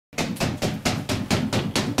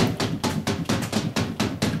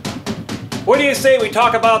What do you say we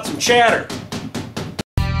talk about some chatter?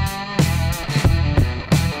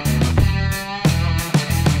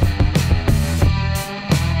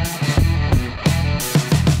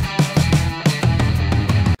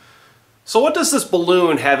 So what does this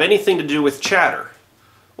balloon have anything to do with chatter?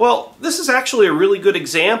 Well, this is actually a really good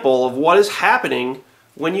example of what is happening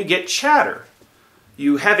when you get chatter.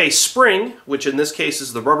 You have a spring, which in this case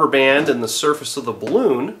is the rubber band and the surface of the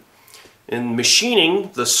balloon. In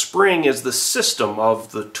machining, the spring is the system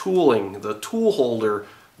of the tooling, the tool holder,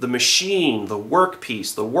 the machine, the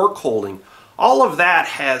workpiece, the work holding. All of that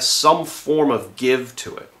has some form of give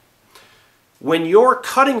to it. When your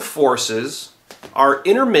cutting forces are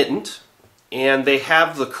intermittent and they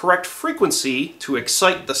have the correct frequency to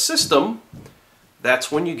excite the system, that's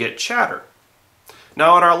when you get chatter.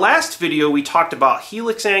 Now, in our last video, we talked about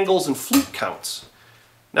helix angles and flute counts.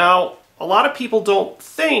 Now, a lot of people don't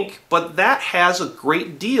think, but that has a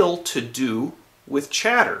great deal to do with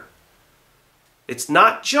chatter. It's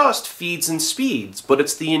not just feeds and speeds, but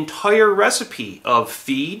it's the entire recipe of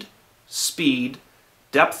feed, speed,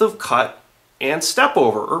 depth of cut, and step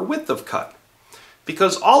over or width of cut.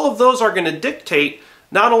 Because all of those are going to dictate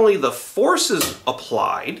not only the forces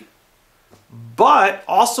applied, but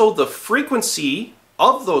also the frequency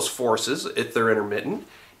of those forces, if they're intermittent,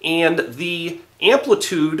 and the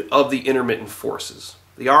amplitude of the intermittent forces,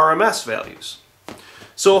 the RMS values.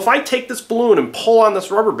 So if I take this balloon and pull on this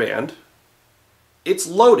rubber band, it's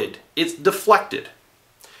loaded, it's deflected.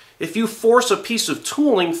 If you force a piece of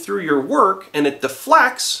tooling through your work and it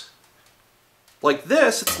deflects, like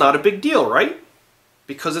this, it's not a big deal, right?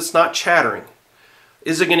 Because it's not chattering.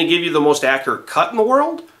 Is it going to give you the most accurate cut in the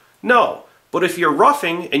world? No. But if you're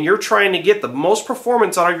roughing and you're trying to get the most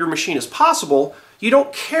performance out of your machine as possible, you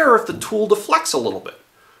don't care if the tool deflects a little bit.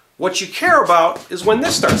 What you care about is when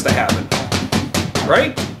this starts to happen,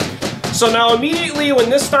 right? So now immediately when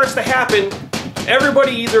this starts to happen,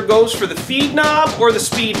 everybody either goes for the feed knob or the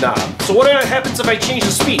speed knob. So what happens if I change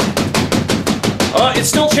the speed? It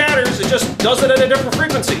still chatters, it just does it at a different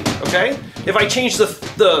frequency, okay? If I change the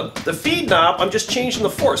feed knob, I'm just changing the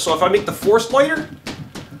force. So if I make the force lighter,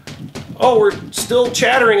 oh, we're still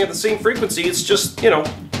chattering at the same frequency, it's just, you know,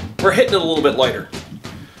 we're hitting it a little bit lighter.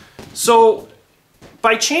 So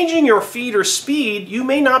by changing your feed or speed, you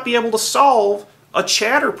may not be able to solve a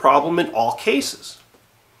chatter problem in all cases.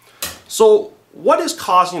 So what is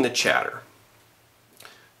causing the chatter?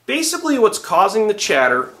 Basically what's causing the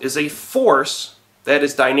chatter is a force that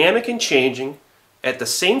is dynamic and changing at the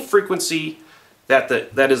same frequency that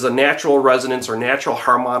is a natural resonance or natural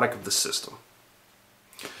harmonic of the system.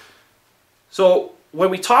 So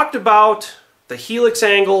when we talked about the helix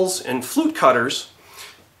angles and flute cutters,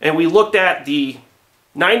 and we looked at the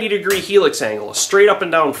 90-degree helix angle, a straight up and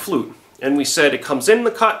down flute, and we said it comes in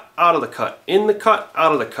the cut, out of the cut, in the cut,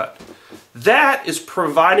 out of the cut. That is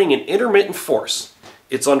providing an intermittent force.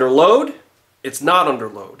 It's under load, it's not under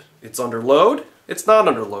load. It's under load, it's not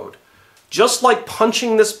under load. Just like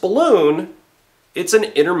punching this balloon, it's an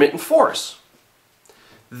intermittent force.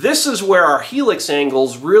 This is where our helix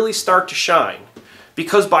angles really start to shine,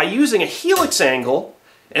 because by using a helix angle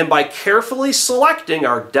and by carefully selecting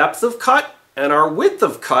our depth of cut and our width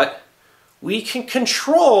of cut, we can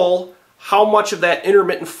control how much of that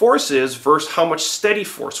intermittent force is versus how much steady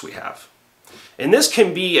force we have. And this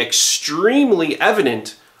can be extremely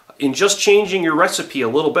evident in just changing your recipe a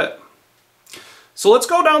little bit. So let's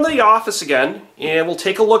go down to the office again, and we'll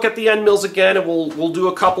take a look at the end mills again, and we'll do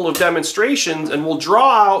a couple of demonstrations, and we'll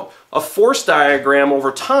draw out a force diagram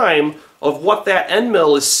over time of what that end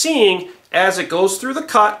mill is seeing as it goes through the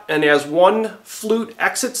cut and as one flute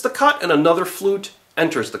exits the cut and another flute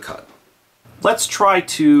enters the cut. Let's try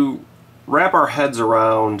to wrap our heads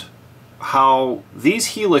around how these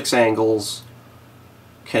helix angles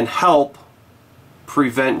can help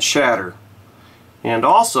prevent chatter, and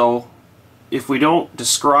also if we don't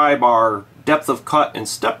describe our depth of cut and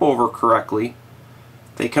step over correctly,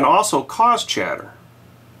 they can also cause chatter.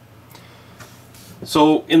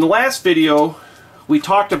 So in the last video we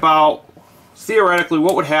talked about theoretically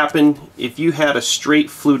what would happen if you had a straight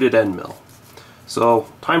fluted end mill.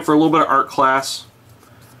 So time for a little bit of art class.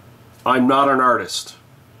 I'm not an artist.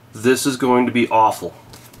 This is going to be awful.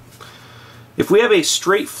 If we have a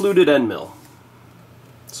straight fluted end mill,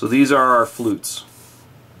 so these are our flutes.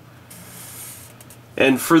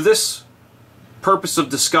 And for this purpose of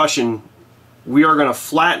discussion, we are going to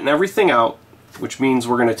flatten everything out, which means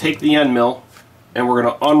we're going to take the end mill and we're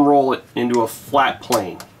going to unroll it into a flat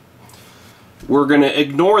plane. We're going to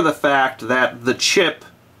ignore the fact that the chip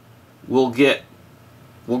will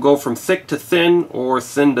go from thick to thin or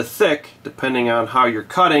thin to thick, depending on how you're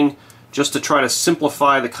cutting, just to try to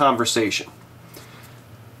simplify the conversation.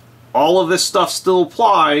 All of this stuff still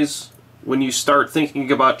applies when you start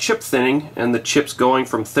thinking about chip thinning and the chips going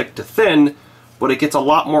from thick to thin, but it gets a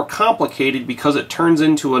lot more complicated because it turns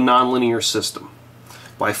into a nonlinear system.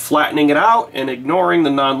 By flattening it out and ignoring the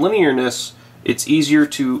nonlinearness, it's easier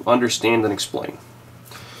to understand and explain.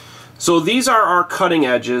 So these are our cutting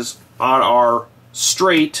edges on our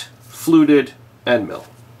straight fluted end mill.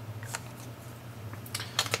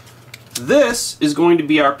 This is going to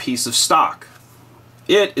be our piece of stock.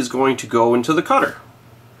 It is going to go into the cutter.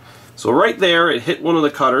 So right there, it hit one of the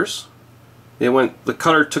cutters. The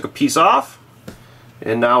cutter took a piece off,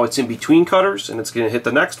 and now it's in between cutters, and it's going to hit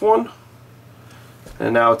the next one.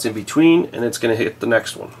 And now it's in between, and it's going to hit the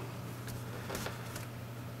next one.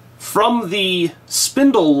 From the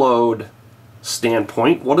spindle load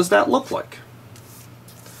standpoint, what does that look like?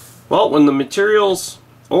 Well, when the material's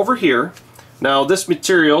over here, now this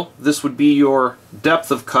material, this would be your depth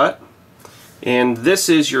of cut, and this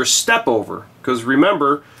is your step over, because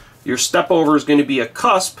remember, your step over is going to be a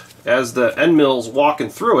cusp as the end mill's walking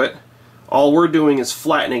through it. All we're doing is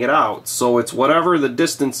flattening it out, so it's whatever the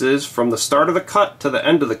distance is from the start of the cut to the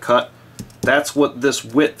end of the cut. That's what this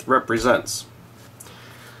width represents.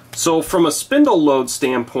 So from a spindle load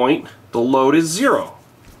standpoint, the load is 0,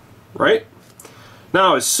 right?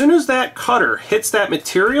 Now as soon as that cutter hits that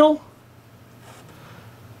material,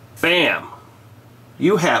 bam,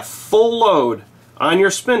 you have full load on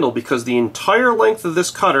your spindle because the entire length of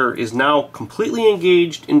this cutter is now completely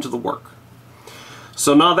engaged into the work.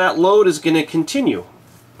 So now that load is going to continue.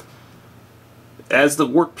 As the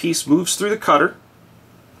workpiece moves through the cutter,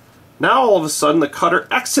 now all of a sudden the cutter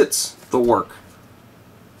exits the work.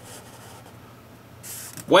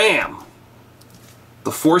 Wham!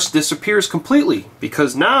 The force disappears completely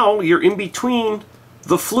because now you're in between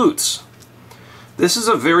the flutes. This is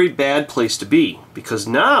a very bad place to be because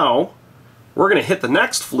now we're going to hit the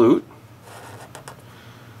next flute.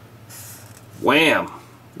 Wham!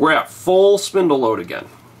 We're at full spindle load again.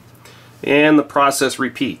 And the process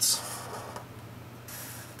repeats.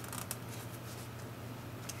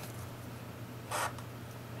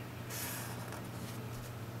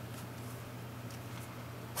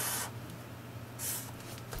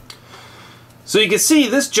 So you can see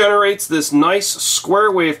this generates this nice square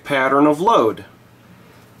wave pattern of load.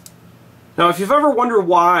 Now if you've ever wondered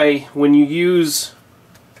why when you use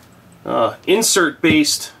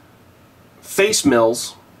insert-based face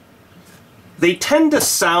mills, they tend to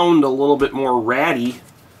sound a little bit more ratty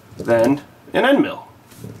than an end mill.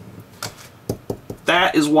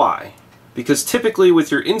 That is why. Because typically with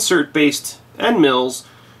your insert-based end mills,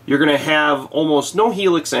 you're going to have almost no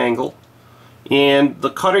helix angle, and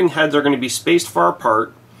the cutting heads are going to be spaced far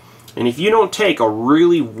apart, and if you don't take a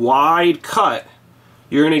really wide cut,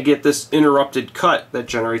 you're going to get this interrupted cut that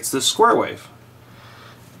generates this square wave.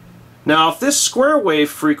 Now if this square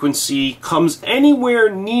wave frequency comes anywhere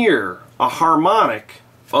near a harmonic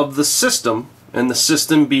of the system, and the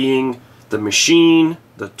system being the machine,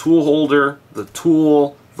 the tool holder, the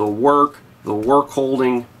tool, the work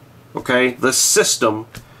holding, okay, the system,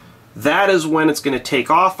 that is when it's going to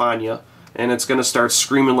take off on you and it's going to start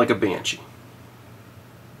screaming like a banshee.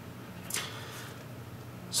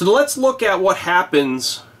 So let's look at what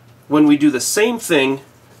happens when we do the same thing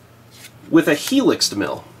with a helix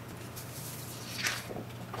mill.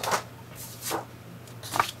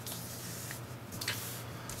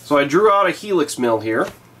 So I drew out a helix mill here.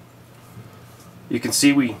 You can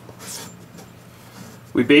see we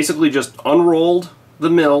basically just unrolled the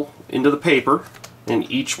mill into the paper, and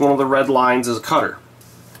each one of the red lines is a cutter.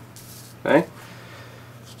 Okay?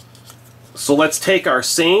 So let's take our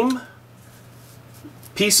same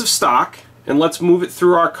piece of stock and let's move it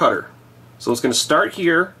through our cutter. So it's going to start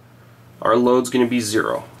here. Our load's going to be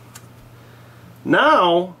 0.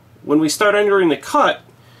 Now, when we start entering the cut,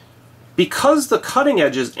 because the cutting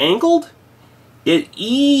edge is angled, it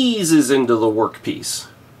eases into the workpiece.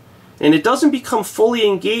 And it doesn't become fully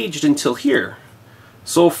engaged until here.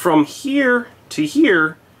 So from here to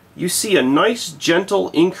here, you see a nice gentle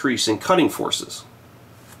increase in cutting forces.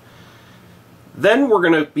 Then we're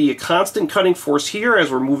going to be a constant cutting force here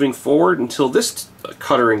as we're moving forward until this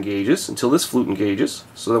cutter engages, until this flute engages,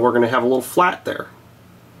 so that we're going to have a little flat there.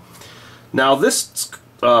 Now this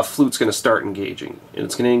flute's going to start engaging, and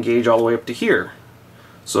it's going to engage all the way up to here.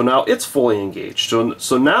 So now it's fully engaged.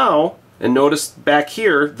 So now, and notice back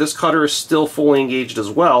here, this cutter is still fully engaged as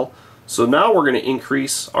well. So now we're going to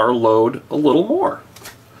increase our load a little more.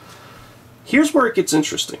 Here's where it gets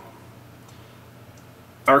interesting.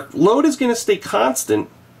 Our load is going to stay constant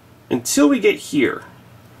until we get here.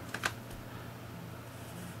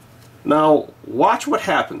 Now watch what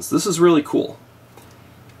happens. This is really cool.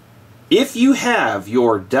 If you have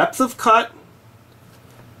your depth of cut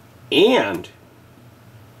and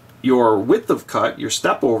your width of cut, your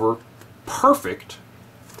step over, perfect,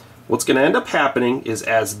 what's going to end up happening is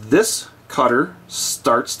as this cutter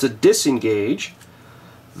starts to disengage,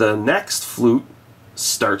 the next flute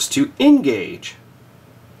starts to engage.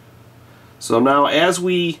 So now as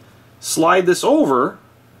we slide this over,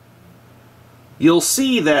 you'll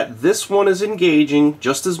see that this one is engaging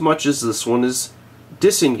just as much as this one is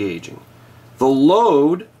disengaging. The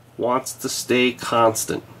load wants to stay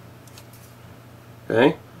constant.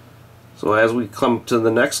 Okay? So as we come to the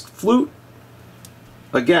next flute,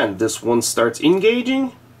 again, this one starts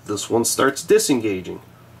engaging, this one starts disengaging.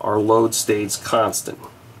 Our load stays constant.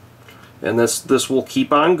 And this will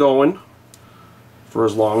keep on going for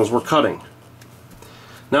as long as we're cutting.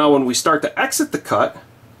 Now when we start to exit the cut,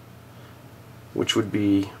 which would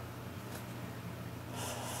be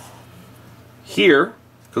here,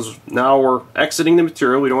 because now we're exiting the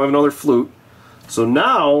material, we don't have another flute, so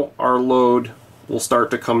now our load will start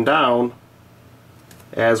to come down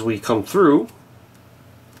as we come through.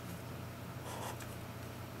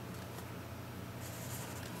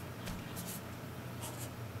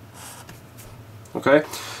 Okay,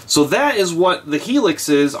 so that is what the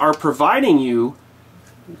helixes are providing you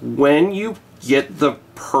when you get the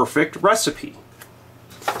perfect recipe.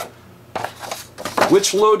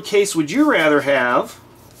 Which load case would you rather have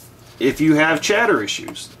if you have chatter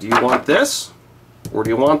issues? Do you want this or do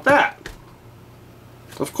you want that?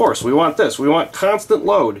 Of course, we want this. We want constant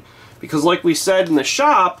load, because like we said in the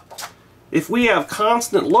shop, if we have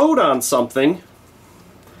constant load on something,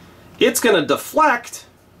 it's going to deflect.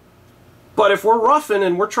 But if we're roughing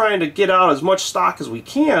and we're trying to get out as much stock as we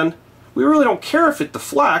can, we really don't care if it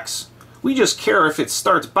deflects. We just care if it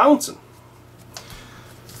starts bouncing.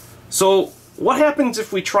 So what happens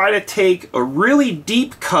if we try to take a really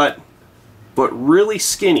deep cut but really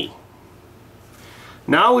skinny?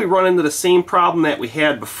 Now we run into the same problem that we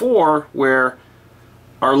had before, where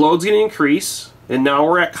our load's going to increase and now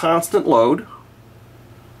we're at constant load.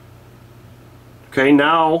 Okay,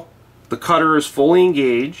 now the cutter is fully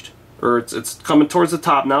engaged, or it's coming towards the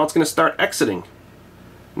top. Now it's going to start exiting.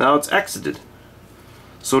 Now it's exited.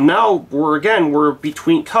 So now we're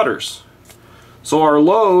between cutters. So our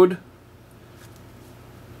load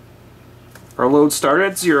started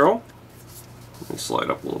at 0. Let me slide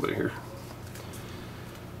up a little bit here.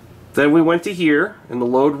 Then we went to here and the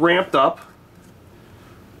load ramped up,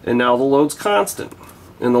 and now the load's constant.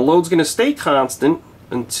 And the load's going to stay constant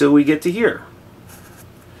until we get to here.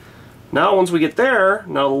 Now once we get there,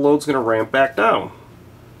 now the load's going to ramp back down.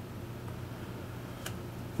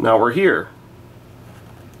 Now we're here.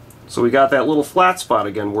 So we got that little flat spot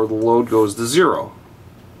again where the load goes to 0.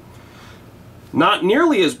 Not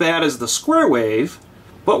nearly as bad as the square wave,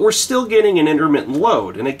 but we're still getting an intermittent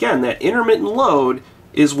load. And again, that intermittent load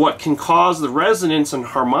is what can cause the resonance and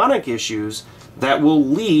harmonic issues that will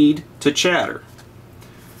lead to chatter.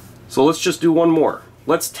 So let's just do one more.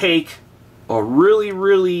 Let's take a really,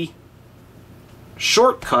 really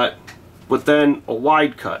short cut, but then a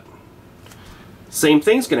wide cut. Same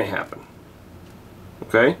thing's going to happen.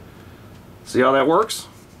 Okay? See how that works?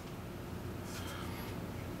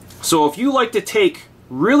 So if you like to take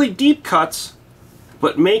really deep cuts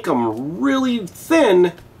but make them really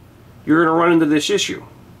thin, you're going to run into this issue.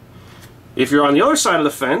 If you're on the other side of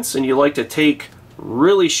the fence and you like to take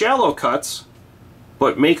really shallow cuts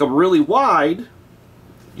but make them really wide,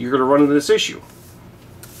 you're going to run into this issue.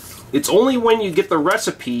 It's only when you get the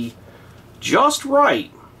recipe just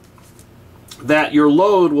right that your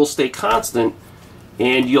load will stay constant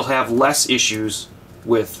and you'll have less issues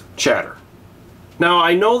with chatter. Now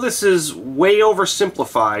I know this is way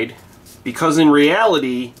oversimplified, because in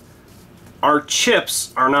reality our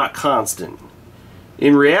chips are not constant.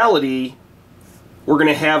 In reality we're going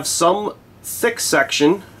to have some thick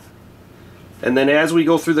section, and then as we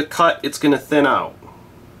go through the cut it's going to thin out.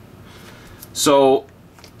 So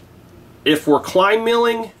if we're climb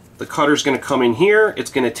milling, the cutter's going to come in here,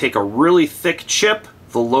 it's going to take a really thick chip,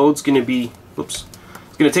 the load's going to be, it's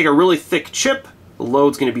going to take a really thick chip, the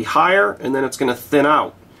load's going to be higher, and then it's going to thin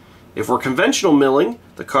out. If we're conventional milling,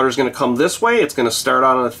 the cutter's going to come this way, it's going to start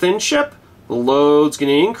out on a thin chip, the load's going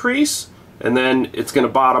to increase, and then it's going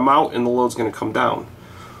to bottom out and the load's going to come down.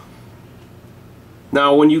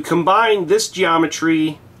 Now when you combine this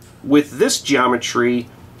geometry with this geometry,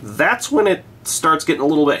 that's when it starts getting a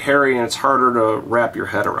little bit hairy and it's harder to wrap your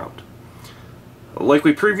head around. Like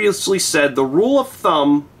we previously said, the rule of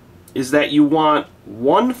thumb is that you want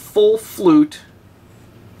one full flute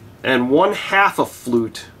and 1/2 a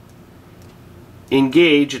flute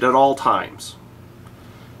engaged at all times.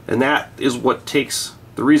 And that is what takes,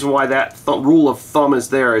 the reason why that rule of thumb is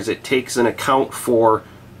there is it takes an account for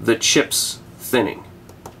the chips thinning.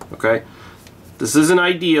 Okay? This isn't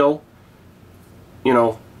ideal. You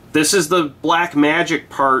know, this is the black magic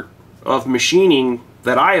part of machining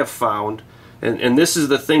that I have found, and this is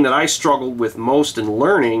the thing that I struggled with most in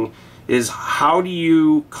learning, is how do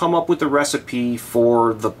you come up with a recipe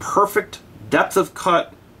for the perfect depth of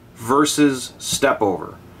cut versus step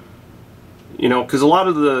over. You know, because a lot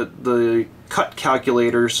of the cut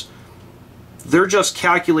calculators, they're just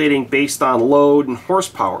calculating based on load and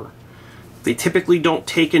horsepower. They typically don't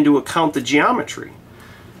take into account the geometry.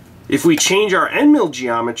 If we change our end mill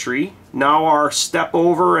geometry, now our step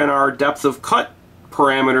over and our depth of cut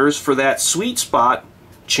parameters for that sweet spot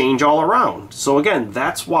change all around. So again,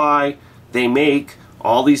 that's why they make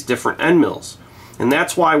all these different end mills. And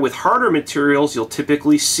that's why with harder materials you'll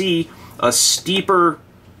typically see a steeper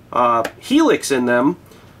helix in them,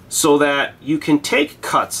 so that you can take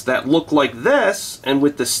cuts that look like this, and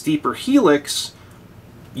with the steeper helix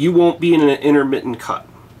you won't be in an intermittent cut.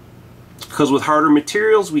 Because with harder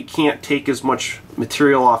materials we can't take as much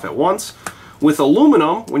material off at once. With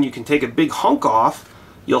aluminum, when you can take a big hunk off,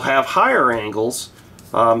 you'll have higher angles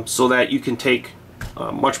so that you can take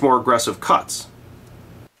much more aggressive cuts.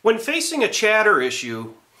 When facing a chatter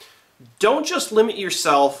issue, don't just limit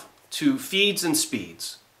yourself to feeds and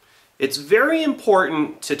speeds. It's very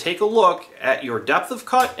important to take a look at your depth of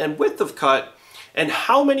cut and width of cut and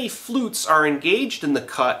how many flutes are engaged in the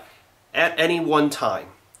cut at any one time.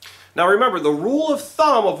 Now remember, the rule of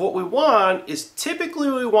thumb of what we want is typically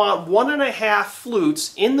we want 1.5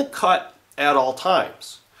 flutes in the cut at all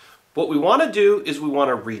times. What we want to do is we want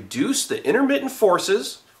to reduce the intermittent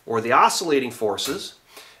forces or the oscillating forces,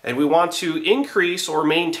 and we want to increase or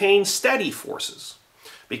maintain steady forces.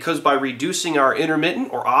 Because by reducing our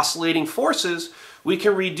intermittent or oscillating forces, we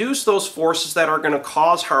can reduce those forces that are going to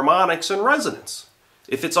cause harmonics and resonance.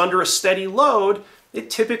 If it's under a steady load, it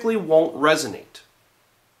typically won't resonate.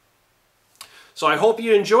 So I hope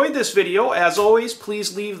you enjoyed this video. As always,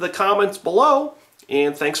 please leave the comments below,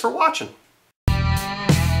 and thanks for watching.